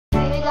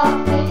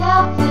wake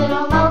up,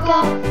 little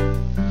mocha.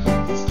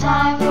 It's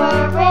time for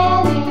a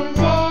brand new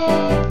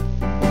day.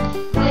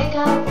 Wake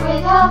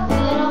up,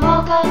 little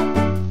mocha.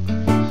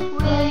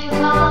 Will you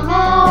come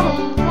out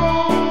and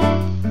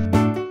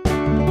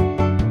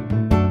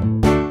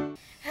play?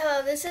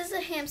 Hello, this is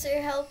the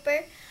Hamster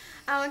Helper.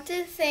 I want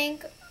to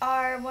thank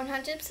our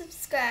 100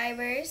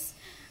 subscribers.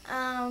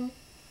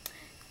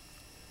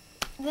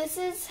 This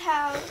is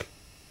how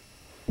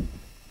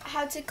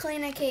to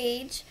clean a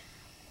cage.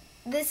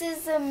 This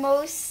is the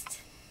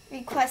most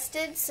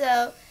requested,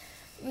 so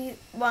we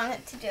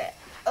wanted to do it.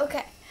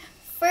 Okay,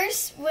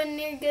 first when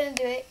you're going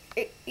to do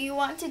it, you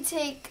want to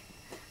take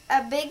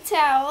a big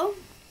towel.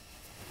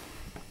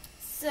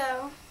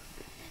 So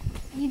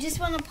you just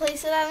want to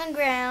place it on the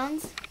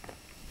ground.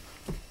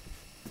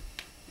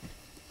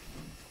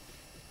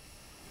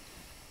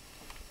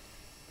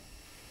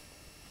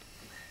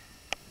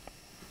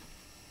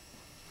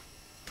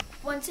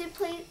 Once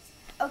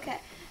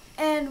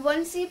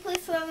you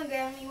place it on the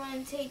ground, you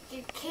want to take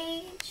your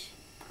cage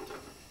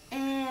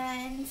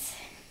and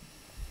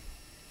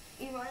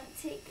you want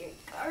to take your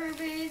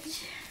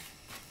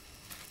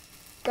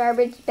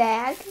garbage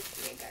bag.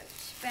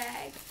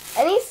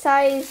 Any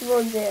size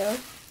will do.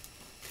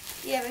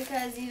 Yeah,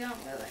 because you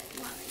don't really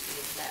want to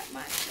use that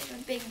much of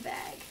a big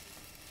bag.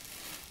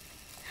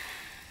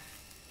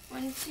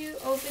 Once you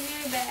open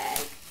your bag,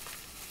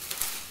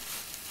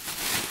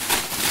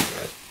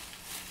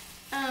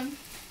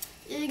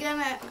 you're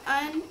gonna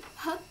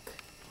unhook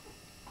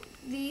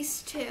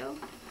these two.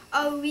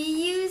 Oh, we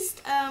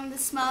used the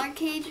smaller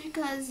cage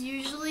because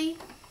usually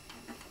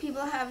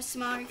people have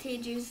smaller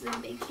cages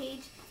than big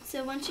cage.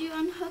 So once you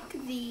unhook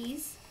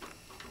these,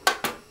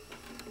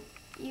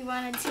 you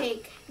want to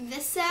take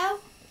this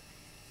out,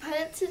 put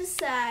it to the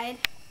side,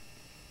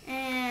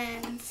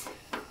 and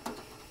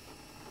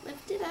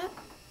lift it up.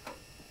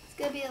 It's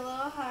gonna be a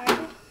little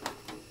hard.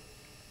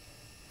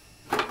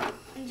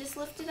 And just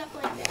lift it up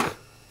like that.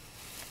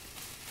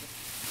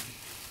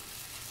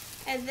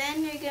 And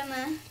then you're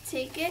gonna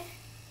take it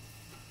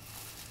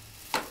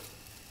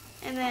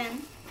and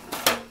then,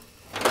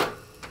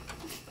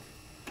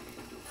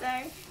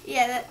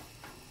 that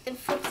it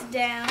flips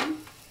down.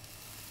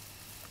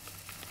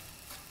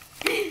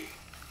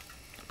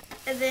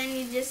 And then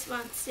you just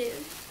want to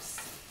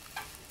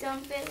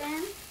dump it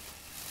in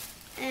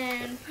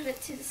and put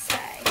it to the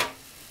side.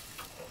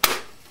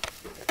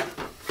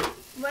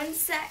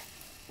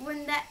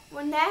 When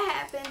that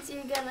happens,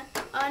 you're gonna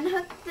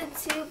unhook the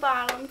two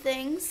bottom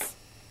things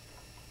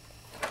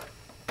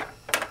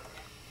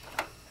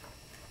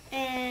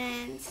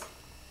and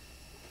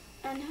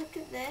unhook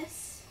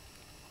this.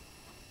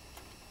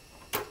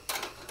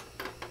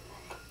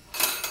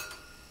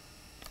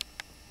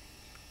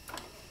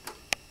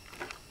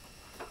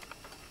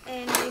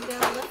 And you're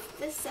gonna lift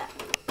this up.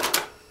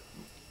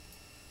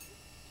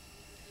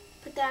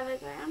 Put that on the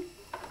ground.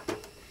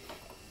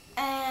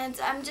 And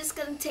I'm just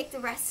going to take the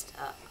rest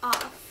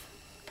off.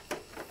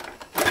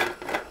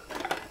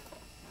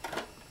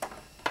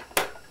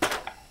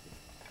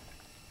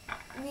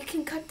 And you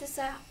can cut this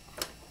out.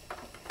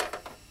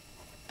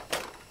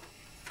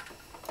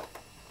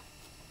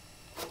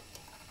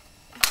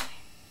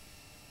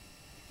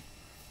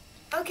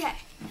 Okay,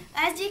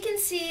 as you can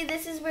see,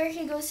 this is where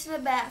he goes to the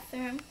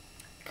bathroom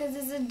because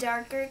it's a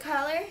darker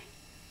color.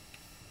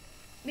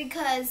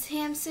 Because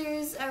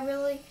hamsters are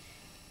really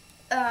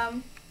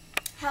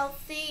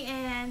healthy,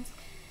 and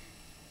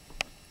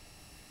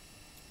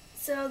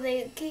so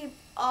they keep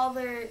all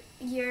their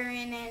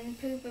urine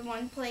and poop in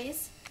one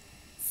place.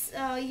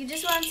 So you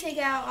just want to take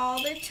out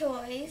all their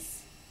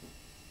toys.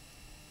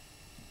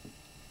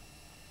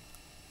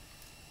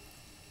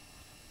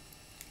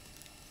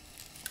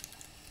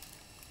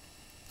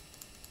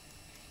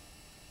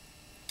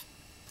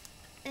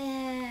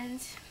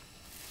 And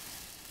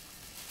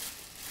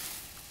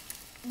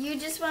you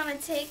just want to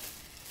take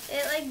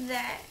it like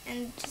that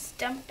and just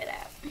dump it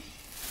out.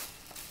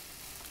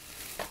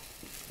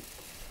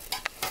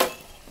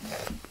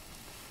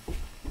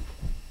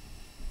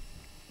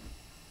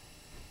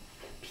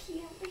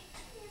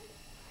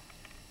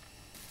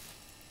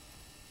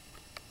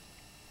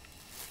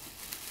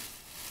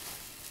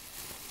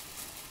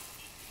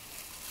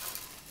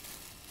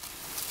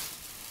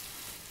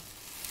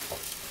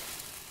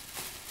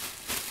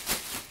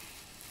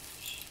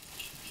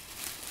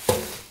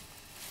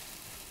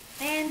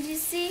 And you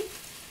see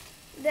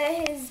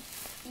that his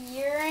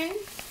urine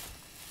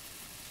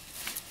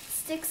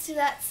sticks to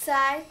that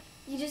side.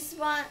 You just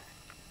want,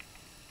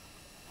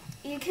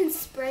 you can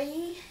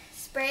spray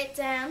it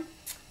down,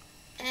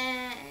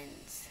 and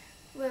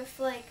with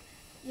like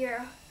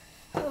your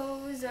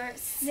hose or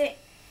sink,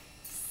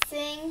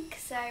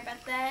 sorry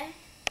about that,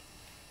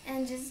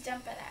 and just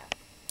dump it out.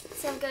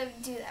 So I'm going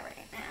to do that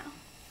right now.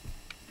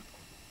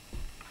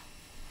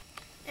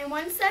 And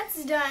once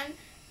that's done,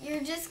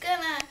 you're just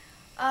gonna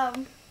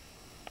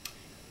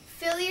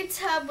fill your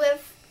tub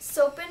with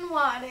soap and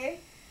water.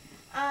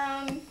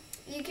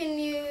 You can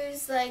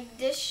use like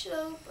dish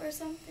soap or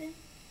something.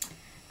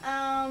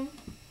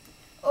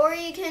 Or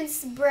you can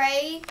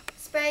spray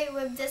spray it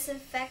with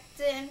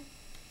disinfectant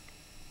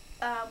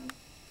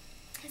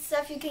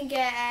stuff you can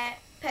get at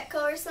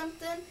Petco or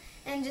something,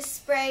 and just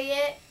spray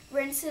it,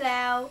 rinse it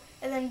out,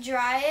 and then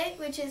dry it,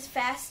 which is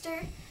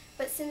faster.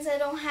 But since I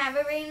don't have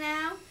it right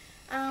now,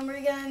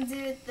 we're gonna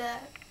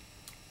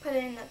put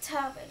it in the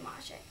tub and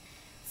wash it.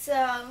 So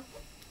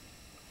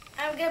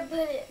I'm gonna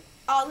put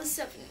all the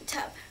stuff in the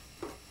tub.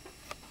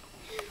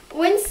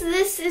 Once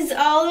this is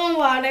all in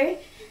water,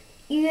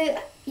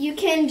 you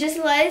can just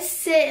let it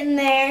sit in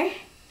there,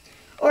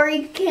 or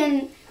you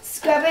can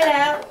scrub it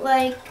out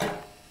like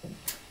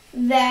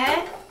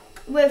that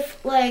with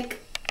like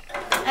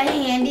a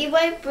handy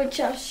wipe, which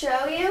I'll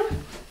show you.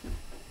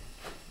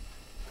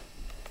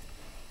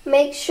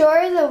 Make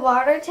sure the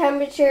water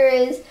temperature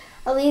is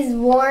at least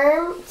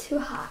warm to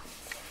hot.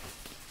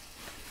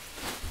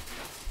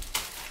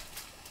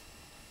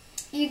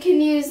 You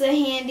can use a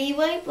handy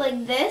wipe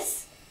like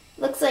this.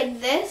 Looks like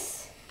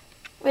this,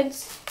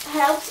 which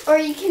helps, or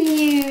you can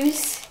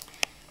use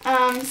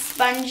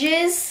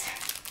sponges.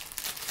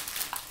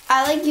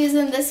 I like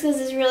using this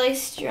because it's really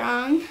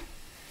strong.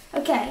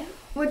 Okay,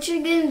 what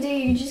you're gonna do,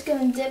 you're just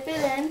gonna dip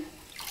it in,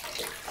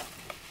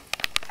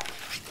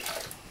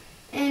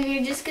 and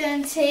you're just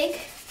gonna take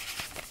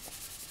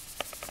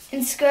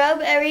and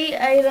scrub every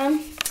item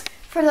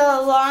for the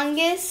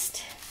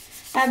longest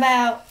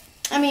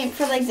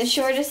for like the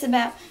shortest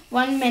about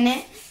 1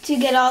 minute to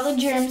get all the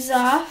germs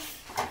off.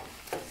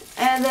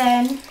 And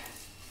then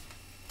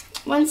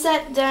once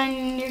that's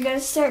done, you're gonna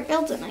start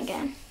building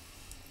again.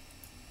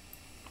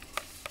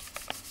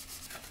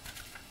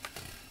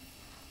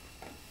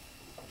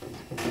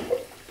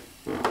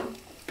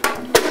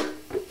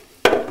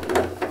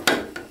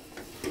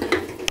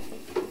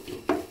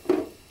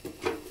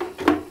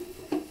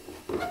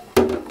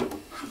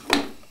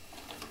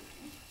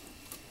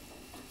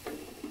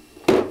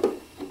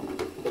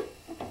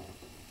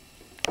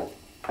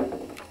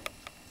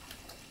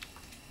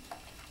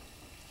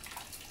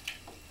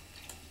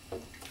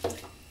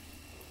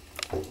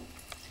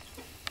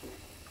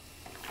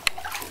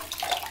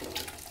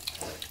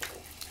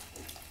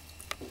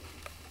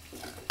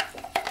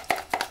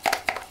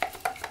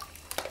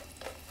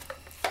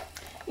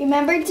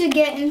 Remember to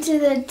get into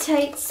the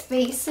tight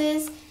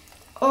spaces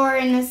or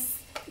in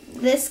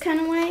this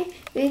kind of way,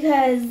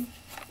 because,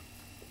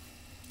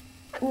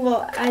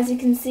 well, as you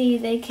can see,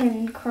 they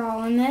can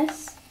crawl in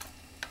this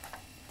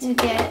to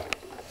get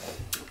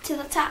to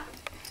the top.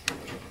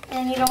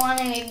 And you don't want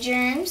any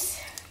germs.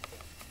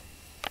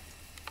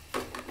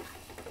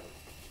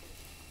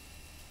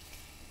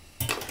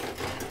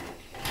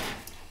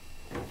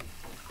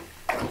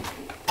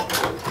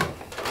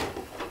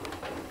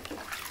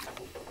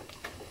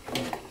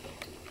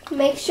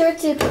 Make sure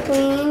to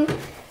clean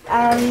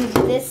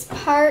this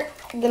part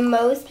the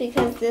most,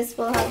 because this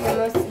will have the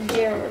most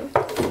germs.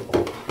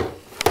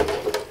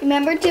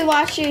 Remember to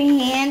wash your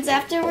hands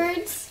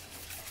afterwards,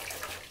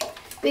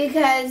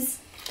 because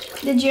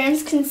the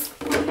germs can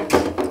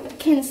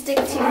stick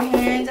to your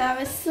hands,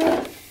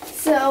 obviously.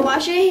 So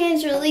wash your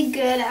hands really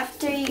good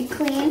after you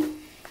clean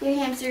your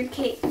hamster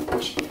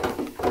cage.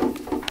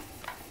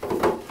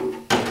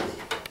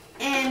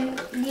 And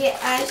yeah,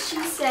 as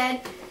she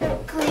said,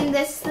 clean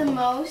this the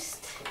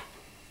most,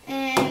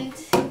 and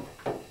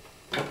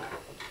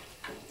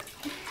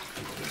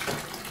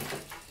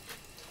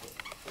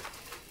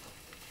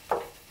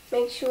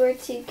make sure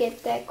to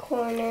get that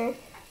corner,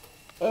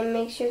 and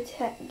make sure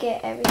to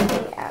get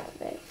everything out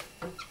of it.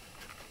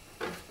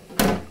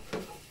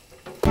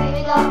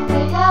 Wake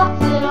up,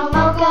 little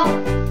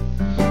mocha.